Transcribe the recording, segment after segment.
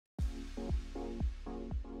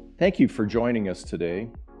Thank you for joining us today.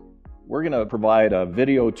 We're going to provide a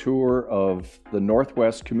video tour of the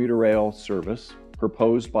Northwest Commuter Rail service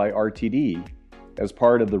proposed by RTD as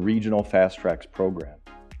part of the Regional Fast Tracks program.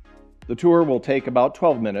 The tour will take about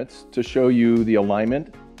 12 minutes to show you the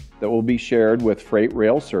alignment that will be shared with freight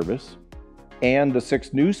rail service and the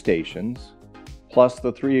 6 new stations, plus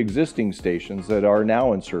the 3 existing stations that are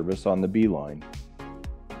now in service on the B line.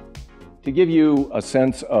 To give you a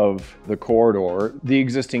sense of the corridor, the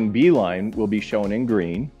existing B line will be shown in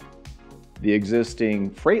green. The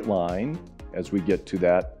existing freight line, as we get to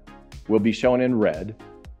that, will be shown in red.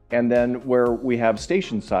 And then where we have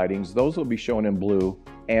station sidings, those will be shown in blue,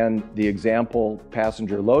 and the example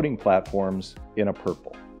passenger loading platforms in a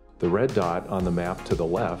purple. The red dot on the map to the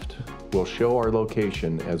left will show our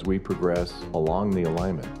location as we progress along the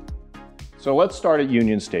alignment. So let's start at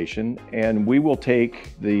Union Station, and we will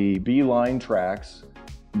take the B line tracks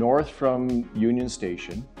north from Union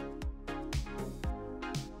Station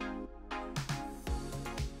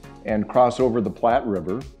and cross over the Platte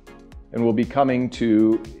River, and we'll be coming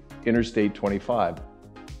to Interstate 25.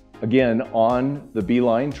 Again, on the B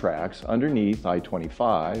line tracks underneath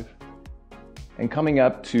I-25 and coming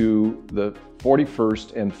up to the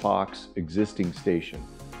 41st and Fox existing station.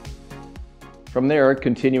 From there,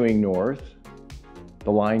 continuing north,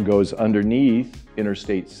 the line goes underneath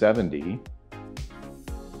Interstate 70.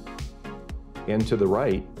 And to the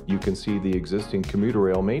right, you can see the existing commuter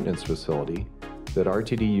rail maintenance facility that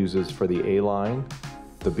RTD uses for the A line,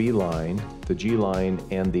 the B line, the G line,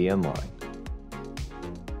 and the N line.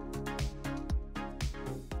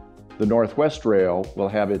 The Northwest Rail will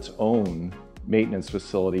have its own maintenance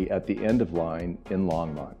facility at the end of line in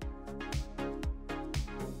Longmont.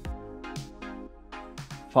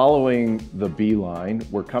 Following the B line,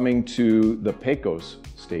 we're coming to the Pecos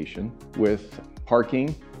station with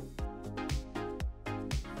parking.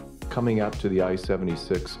 Coming up to the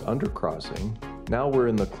I-76 undercrossing, now we're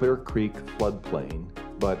in the Clear Creek floodplain,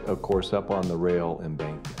 but of course up on the rail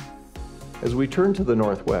embankment. As we turn to the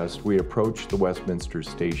northwest, we approach the Westminster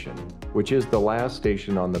Station, which is the last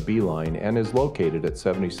station on the B line and is located at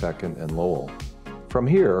 72nd and Lowell. From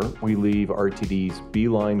here, we leave RTD's B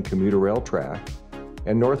line commuter rail track,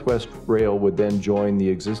 and Northwest Rail would then join the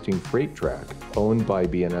existing freight track owned by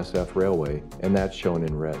BNSF Railway, and that's shown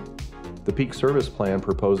in red. The peak service plan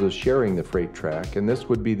proposes sharing the freight track, and this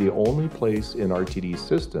would be the only place in RTD's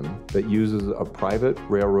system that uses a private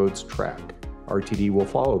railroad's track. RTD will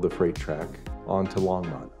follow the freight track onto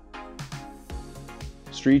Longmont.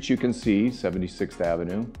 Streets you can see, 76th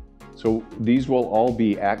Avenue. So these will all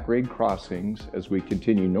be at-grade crossings as we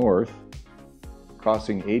continue north,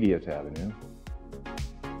 crossing 80th Avenue,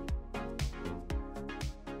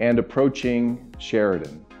 and approaching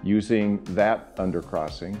Sheridan using that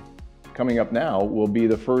undercrossing. Coming up now will be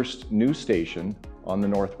the first new station on the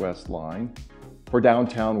Northwest line for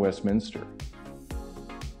downtown Westminster.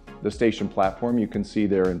 The station platform you can see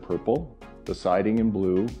there in purple, the siding in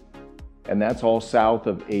blue, and that's all south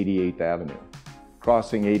of 88th Avenue.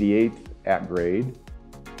 Crossing 88th at grade,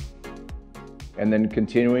 and then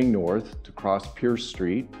continuing north to cross Pierce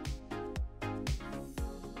Street,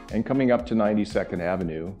 and coming up to 92nd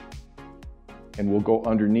Avenue, and we'll go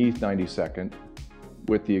underneath 92nd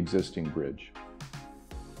with the existing bridge.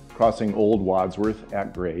 Crossing Old Wadsworth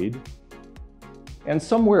at grade, and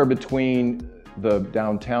somewhere between the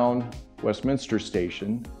downtown Westminster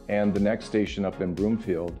station and the next station up in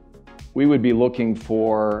Broomfield, we would be looking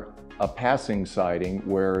for a passing siding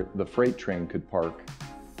where the freight train could park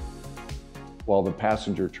while the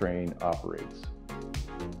passenger train operates.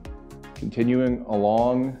 Continuing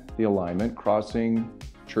along the alignment, crossing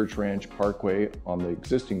Church Ranch Parkway on the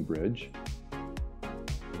existing bridge,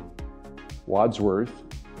 Wadsworth,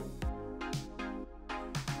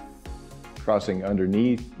 crossing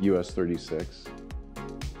underneath US 36,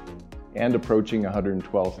 and approaching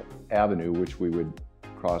 112th Avenue, which we would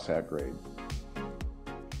cross at grade.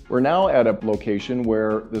 We're now at a location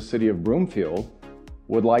where the city of Broomfield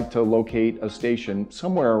would like to locate a station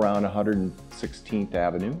somewhere around 116th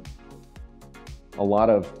Avenue. A lot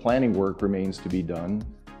of planning work remains to be done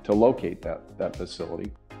to locate that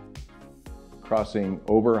facility. Crossing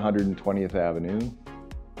over 120th Avenue,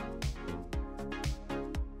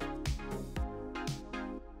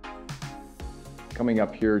 coming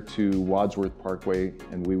up here to Wadsworth Parkway,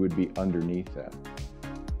 and we would be underneath that.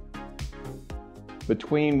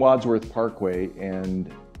 Between Wadsworth Parkway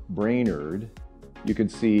and Brainerd, you can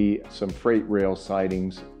see some freight rail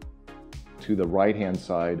sidings to the right-hand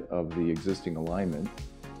side of the existing alignment.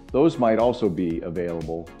 Those might also be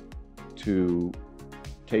available to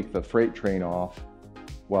take the freight train off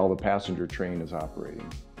while the passenger train is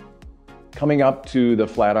operating. Coming up to the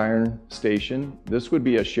Flatiron station, this would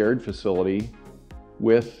be a shared facility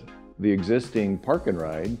with the existing park and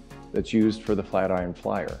ride that's used for the Flatiron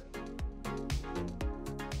Flyer.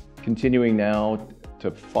 Continuing now to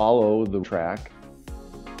follow the track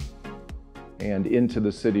and into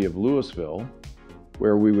the city of Louisville,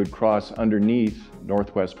 where we would cross underneath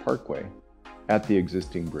Northwest Parkway at the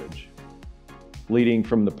existing bridge. Leading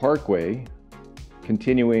from the Parkway,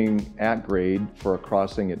 continuing at grade for a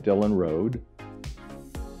crossing at Dillon Road,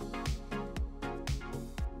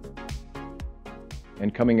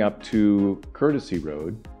 and coming up to Courtesy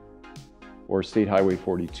Road, or State Highway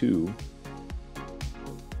 42,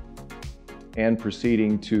 and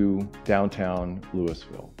proceeding to downtown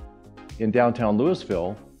Louisville. In downtown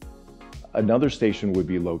Louisville, another station would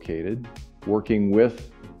be located, working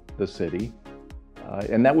with the city,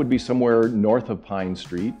 and that would be somewhere north of Pine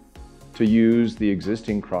Street to use the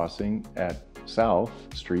existing crossing at South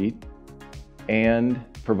Street and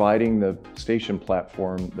providing the station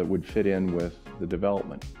platform that would fit in with the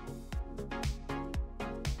development.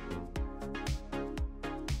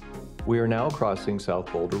 We are now crossing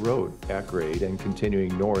South Boulder Road at grade and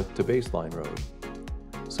continuing north to Baseline Road.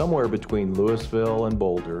 Somewhere between Louisville and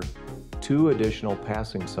Boulder, 2 additional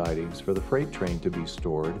passing sidings for the freight train to be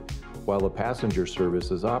stored while the passenger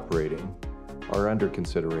service is operating are under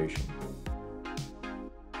consideration.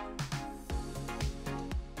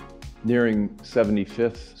 Nearing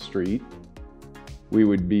 75th Street, we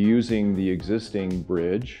would be using the existing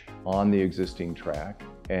bridge on the existing track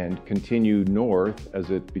and continue north as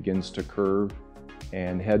it begins to curve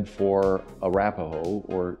and head for Arapahoe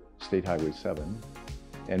or State Highway 7.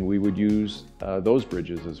 And we would use those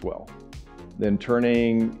bridges as well. Then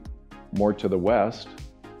turning more to the west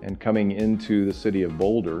and coming into the city of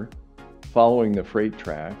Boulder, following the freight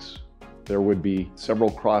tracks, there would be several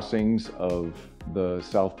crossings of the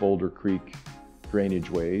South Boulder Creek drainage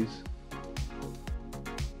ways,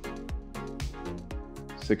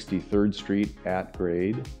 63rd Street at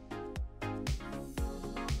grade,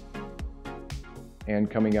 and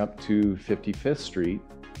coming up to 55th Street,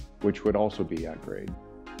 which would also be at grade.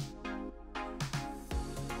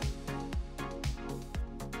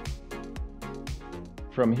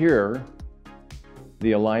 From here,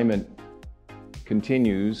 the alignment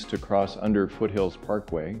continues to cross under Foothills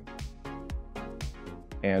Parkway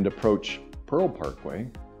and approach Pearl Parkway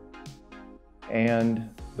and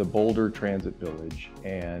the Boulder Transit Village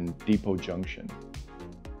and Depot Junction.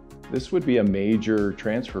 This would be a major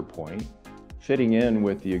transfer point fitting in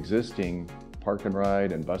with the existing park and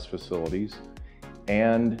ride and bus facilities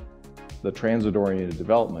and the transit-oriented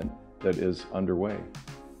development that is underway.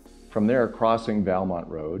 From there, crossing Valmont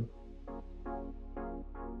Road,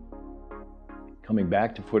 coming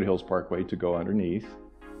back to Foothills Parkway to go underneath,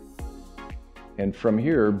 and from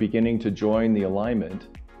here, beginning to join the alignment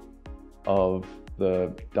of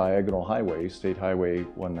the diagonal highway, State Highway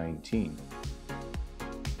 119.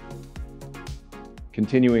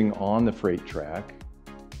 Continuing on the freight track,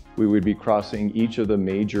 we would be crossing each of the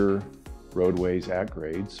major roadways at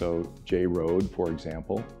grade, so J Road, for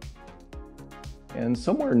example. And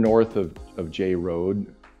somewhere north of J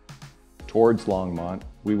Road, towards Longmont,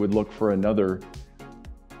 we would look for another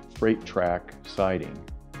freight track siding.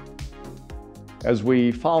 As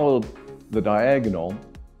we follow the diagonal,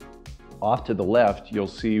 off to the left, you'll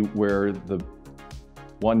see where the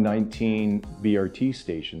 119 BRT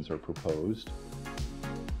stations are proposed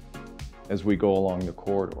as we go along the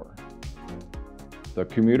corridor. The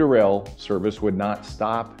commuter rail service would not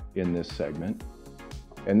stop in this segment,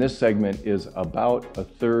 and this segment is about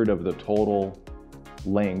 1/3 of the total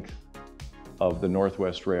length of the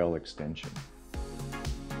Northwest Rail extension.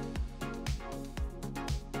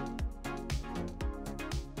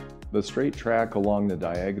 The straight track along the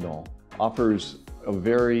diagonal offers a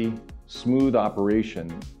very smooth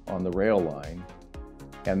operation on the rail line,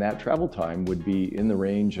 and that travel time would be in the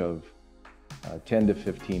range of 10 to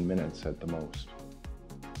 15 minutes at the most.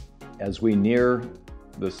 As we near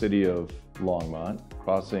the city of Longmont,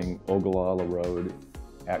 crossing Ogallala Road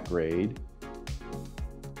at grade,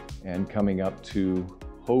 and coming up to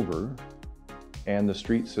Hover and the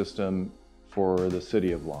street system for the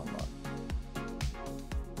city of Longmont.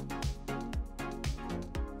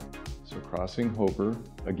 So crossing Hover,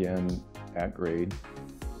 again at grade,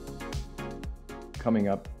 coming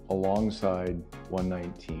up alongside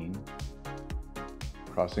 119,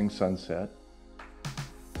 crossing Sunset,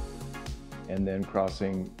 and then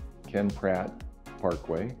crossing Ken Pratt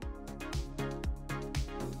Parkway,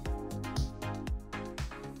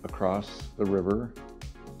 across the river,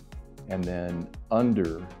 and then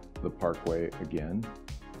under the parkway again,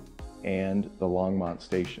 and the Longmont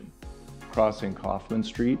Station. crossing Kaufman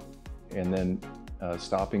Street and then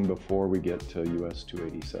stopping before we get to US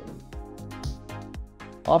 287.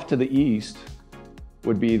 Off to the east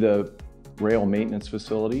would be the rail maintenance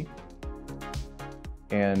facility,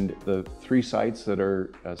 and the 3 sites that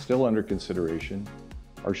are still under consideration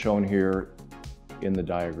are shown here in the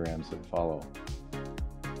diagrams that follow.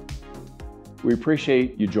 We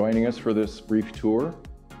appreciate you joining us for this brief tour,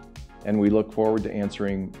 and we look forward to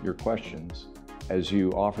answering your questions as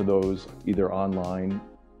you offer those either online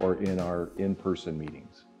or in our in-person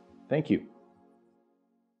meetings. Thank you.